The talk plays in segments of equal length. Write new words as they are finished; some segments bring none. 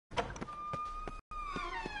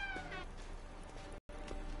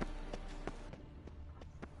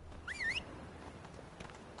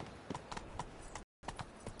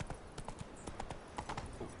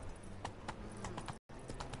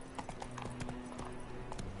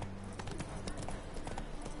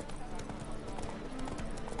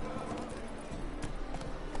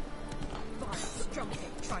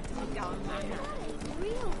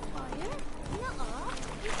Real fire? Nuh-uh.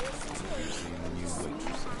 It is too.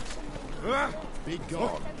 Ah, be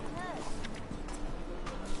gone.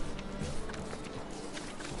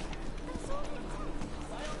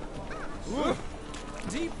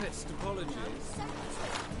 Deepest apologies.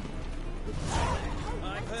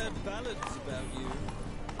 I've heard ballads about you.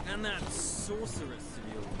 And that sorceress of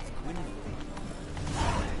yours, Gwyneth.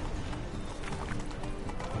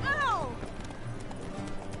 Ow!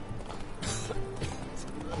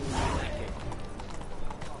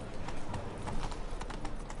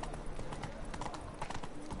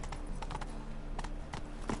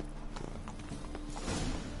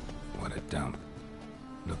 What a dump.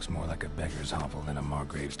 Looks more like a beggar's hovel than a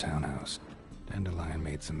Margrave's townhouse. Dandelion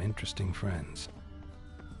made some interesting friends.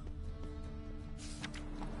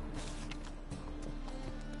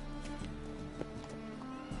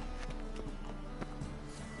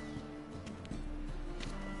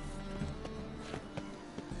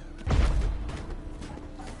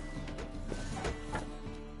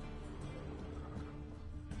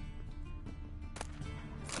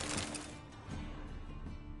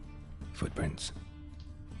 Footprints.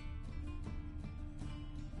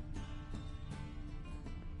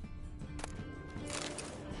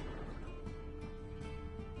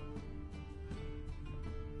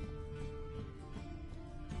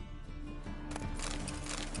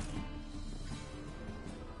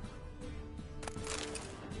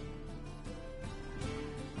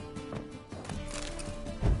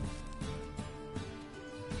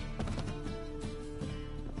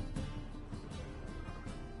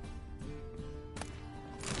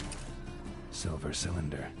 Silver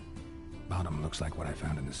cylinder. Bottom looks like what I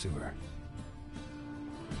found in the sewer.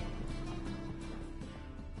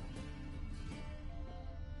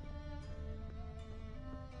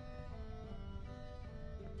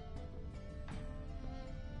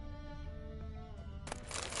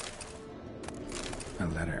 A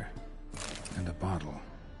letter. And a bottle.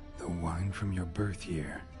 The wine from your birth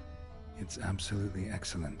year. It's absolutely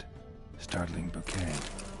excellent. Startling bouquet.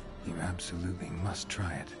 You absolutely must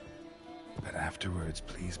try it. But afterwards,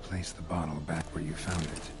 please place the bottle back where you found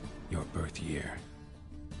it. Your birth year.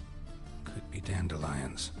 Could be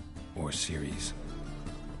dandelions. Or Ceres.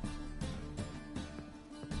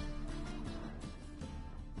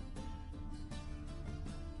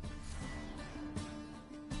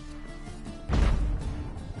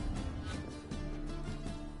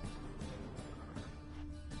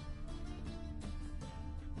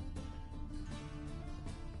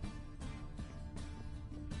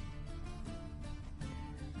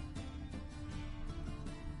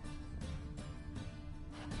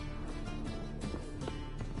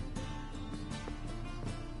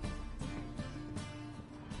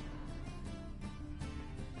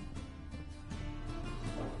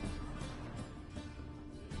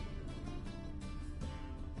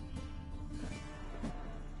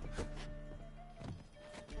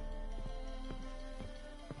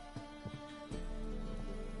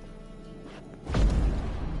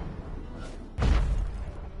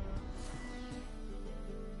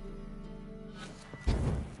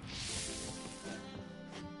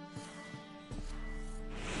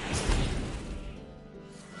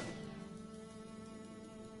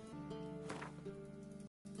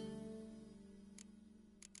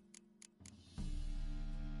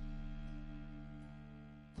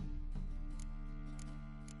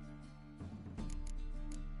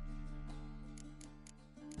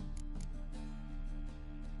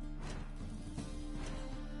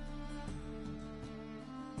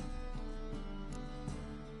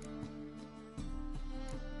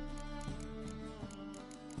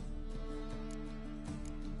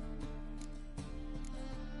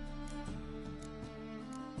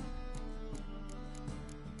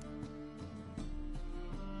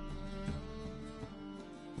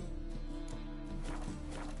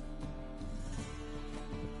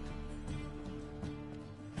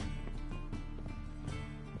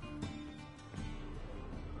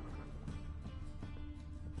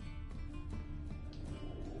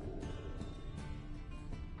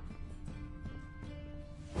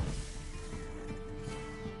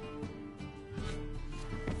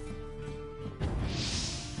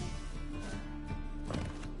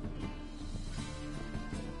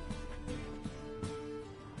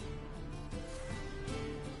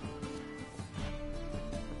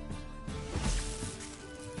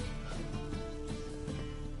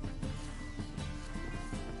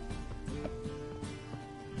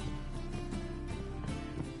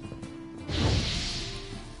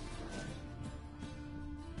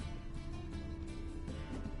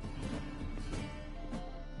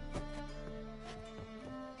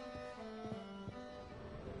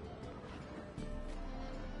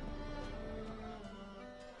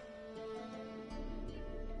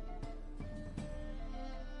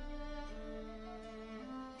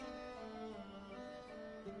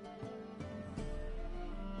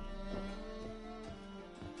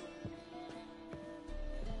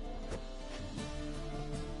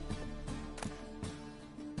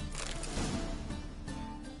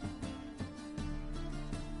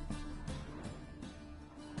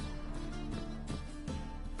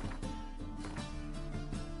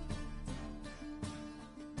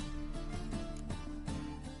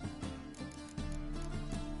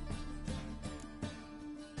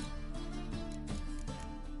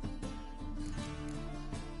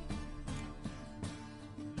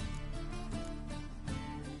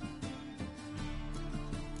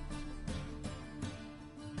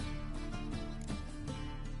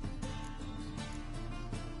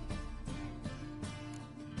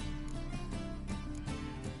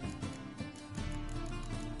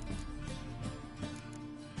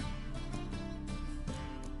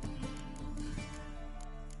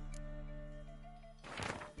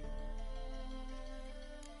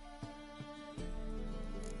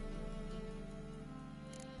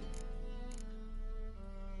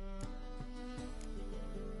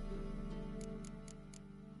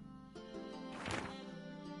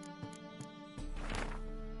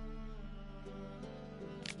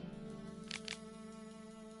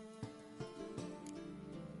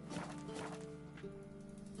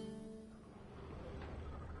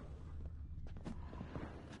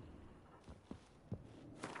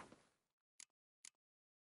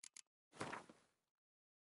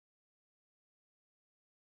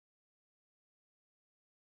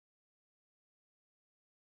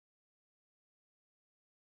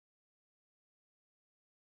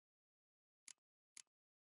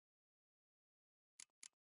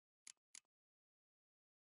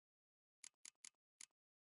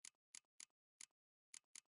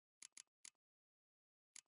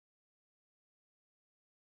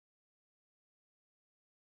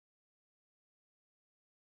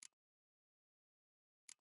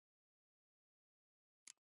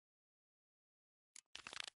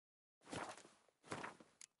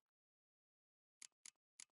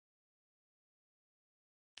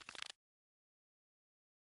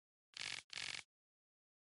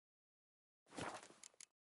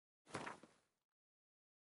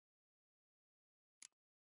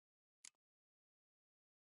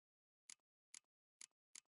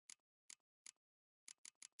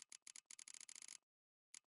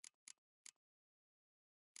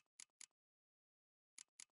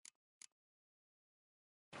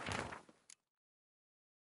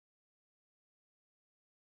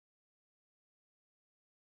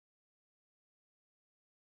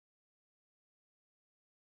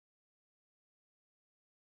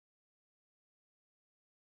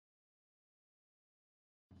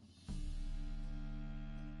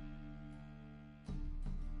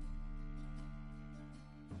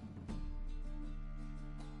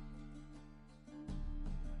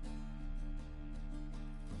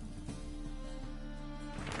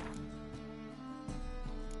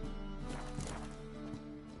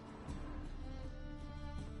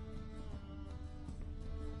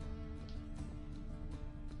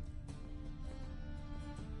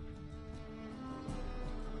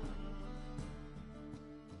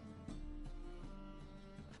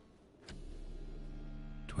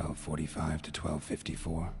 1245 to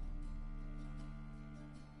 1254.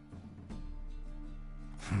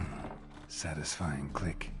 Satisfying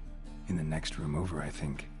click. In the next room over, I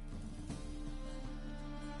think.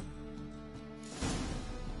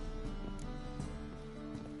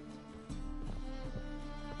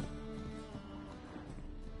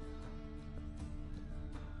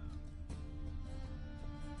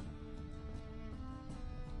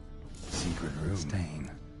 Secret room.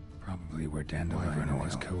 Stain. Probably where Dandelion and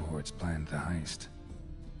his cohorts planned the heist.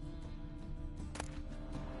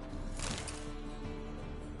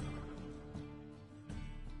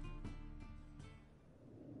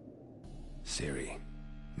 Siri,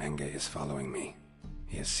 Menge is following me.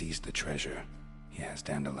 He has seized the treasure. He has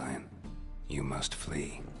Dandelion. You must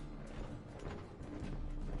flee.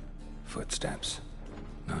 Footsteps.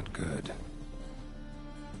 Not good.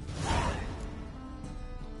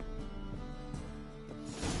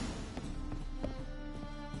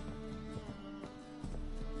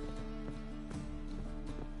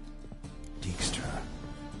 Dijkstra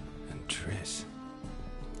and Triss.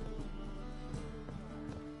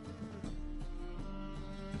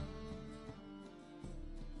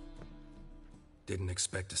 Didn't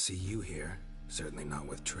expect to see you here. Certainly not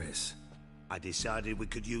with Triss. I decided we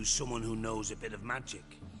could use someone who knows a bit of magic.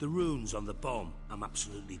 The runes on the bomb, I'm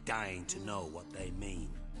absolutely dying to know what they mean.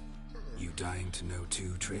 You dying to know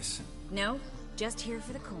too, Triss? No, just here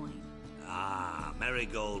for the coin. Ah,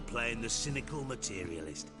 Marigold playing the cynical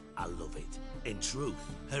materialist. I love it. In truth,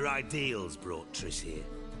 her ideals brought Triss here.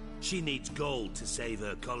 She needs gold to save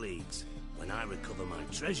her colleagues. When I recover my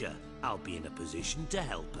treasure, I'll be in a position to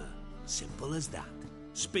help her. Simple as that.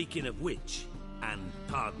 Speaking of which, and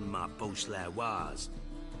pardon my Beauclervoise,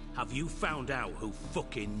 have you found out who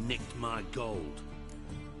fucking nicked my gold?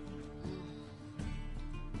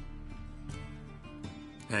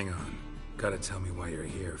 Hang on. Gotta tell me why you're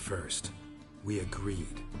here first. We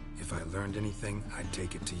agreed. If I learned anything, I'd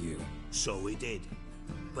take it to you. So we did.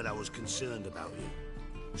 But I was concerned about you.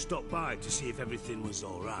 Stopped by to see if everything was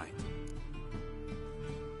all right.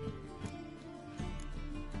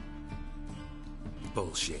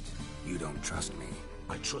 Bullshit. You don't trust me.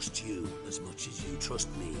 I trust you as much as you trust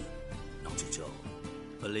me. Not at all.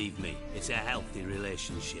 Believe me, it's a healthy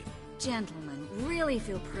relationship. Gentlemen, really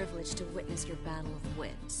feel privileged to witness your battle of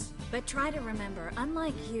wits. But try to remember,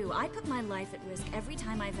 unlike you, I put my life at risk every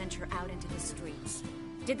time I venture out into the streets.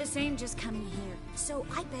 Did the same just coming here. So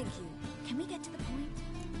I beg you, can we get to the point?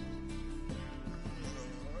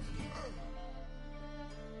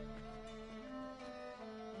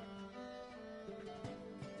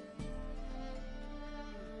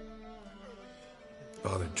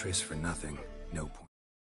 Bothered Triss for nothing. No point.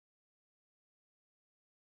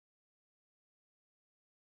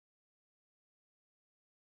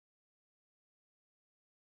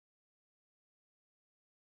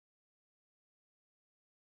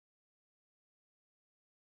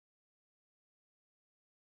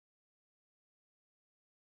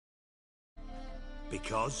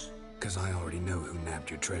 Because? Because I already know who nabbed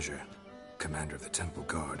your treasure. Commander of the Temple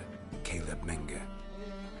Guard, Caleb Menge.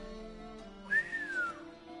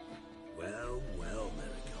 Well, well,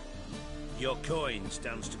 Marigold. Your coin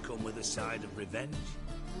stands to come with a side of revenge.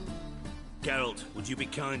 Geralt, would you be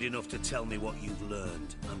kind enough to tell me what you've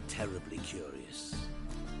learned? I'm terribly curious.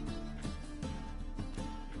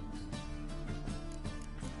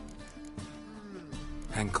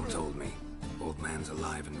 Henkel told me. Old man's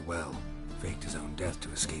alive and well. Faked his own death to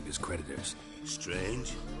escape his creditors.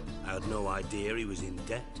 Strange. I had no idea he was in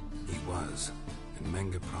debt. He was. And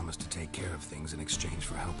Menge promised to take care of things in exchange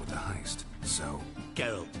for help with the heist. So...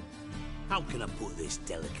 Geralt, how can I put this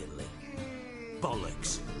delicately?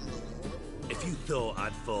 Bollocks. If you thought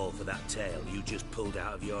I'd fall for that tale you just pulled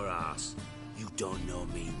out of your arse, you don't know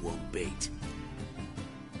me one bit.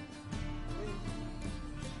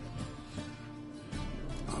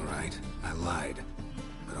 All right, I lied.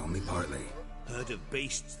 But only partly. Heard of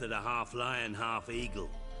beasts that are half lion, half eagle.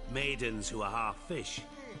 Maidens who are half fish.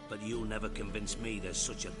 But you'll never convince me there's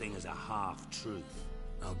such a thing as a half-truth.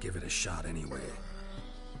 I'll give it a shot anyway.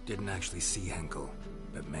 Didn't actually see Henkel,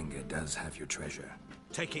 but Menge does have your treasure.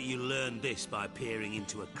 Take it you learned this by peering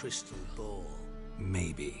into a crystal ball.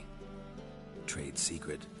 Maybe. Trade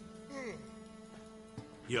secret.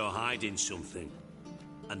 You're hiding something.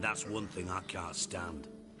 And that's one thing I can't stand.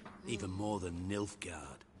 Even more than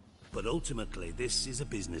Nilfgaard. But ultimately, this is a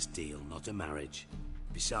business deal, not a marriage.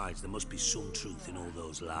 Besides, there must be some truth in all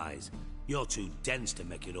those lies. You're too dense to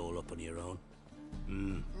make it all up on your own.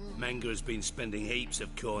 Menge has been spending heaps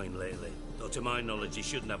of coin lately, though to my knowledge he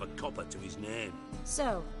shouldn't have a copper to his name.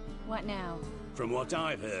 So, What now? From what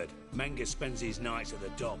I've heard, Menga spends his nights at the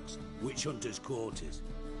docks, witch hunters' quarters.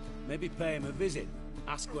 Maybe pay him a visit.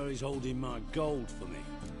 Ask where he's holding my gold for me.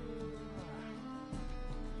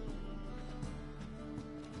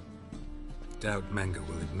 Doubt Menga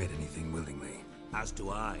will admit anything willingly. As do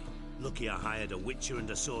I. Lucky I hired a witcher and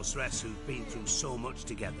a sorceress who've been through so much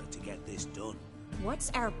together to get this done. What's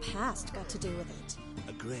our past got to do with it?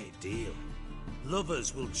 A great deal.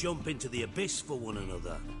 Lovers will jump into the abyss for one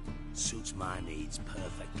another. Suits my needs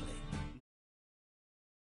perfectly.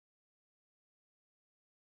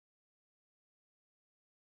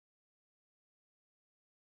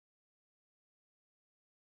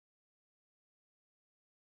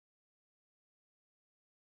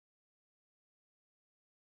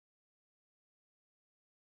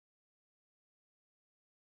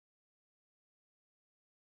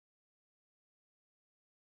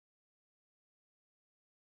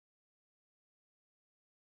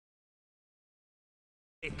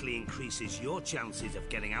 Greatly increases your chances of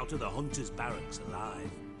getting out of the hunter's barracks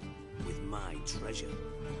alive with my treasure.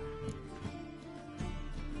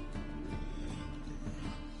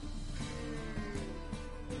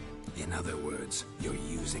 In other words, you're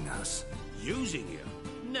using us. Using you?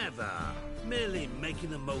 Never. Merely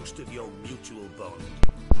making the most of your mutual bond.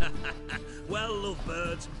 Well,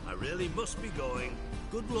 lovebirds, I really must be going.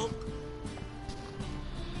 Good luck.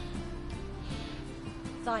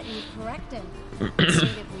 Thought you'd correct him. So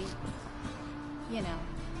that we, you know.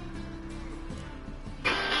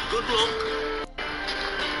 Good luck.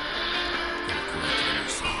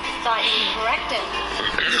 Thought you'd correct him.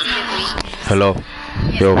 Hello.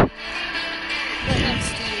 Yo. Thought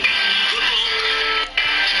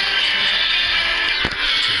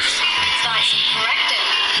you'd correct him.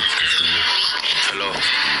 Hello.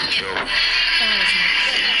 Yo.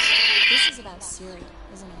 This is about Siri,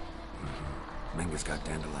 isn't it? Menga's got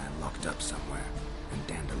Dandelion locked up somewhere, and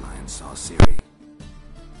Dandelion saw Ciri.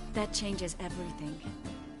 That changes everything.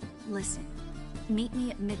 Listen, meet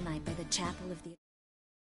me at midnight by the chapel of the...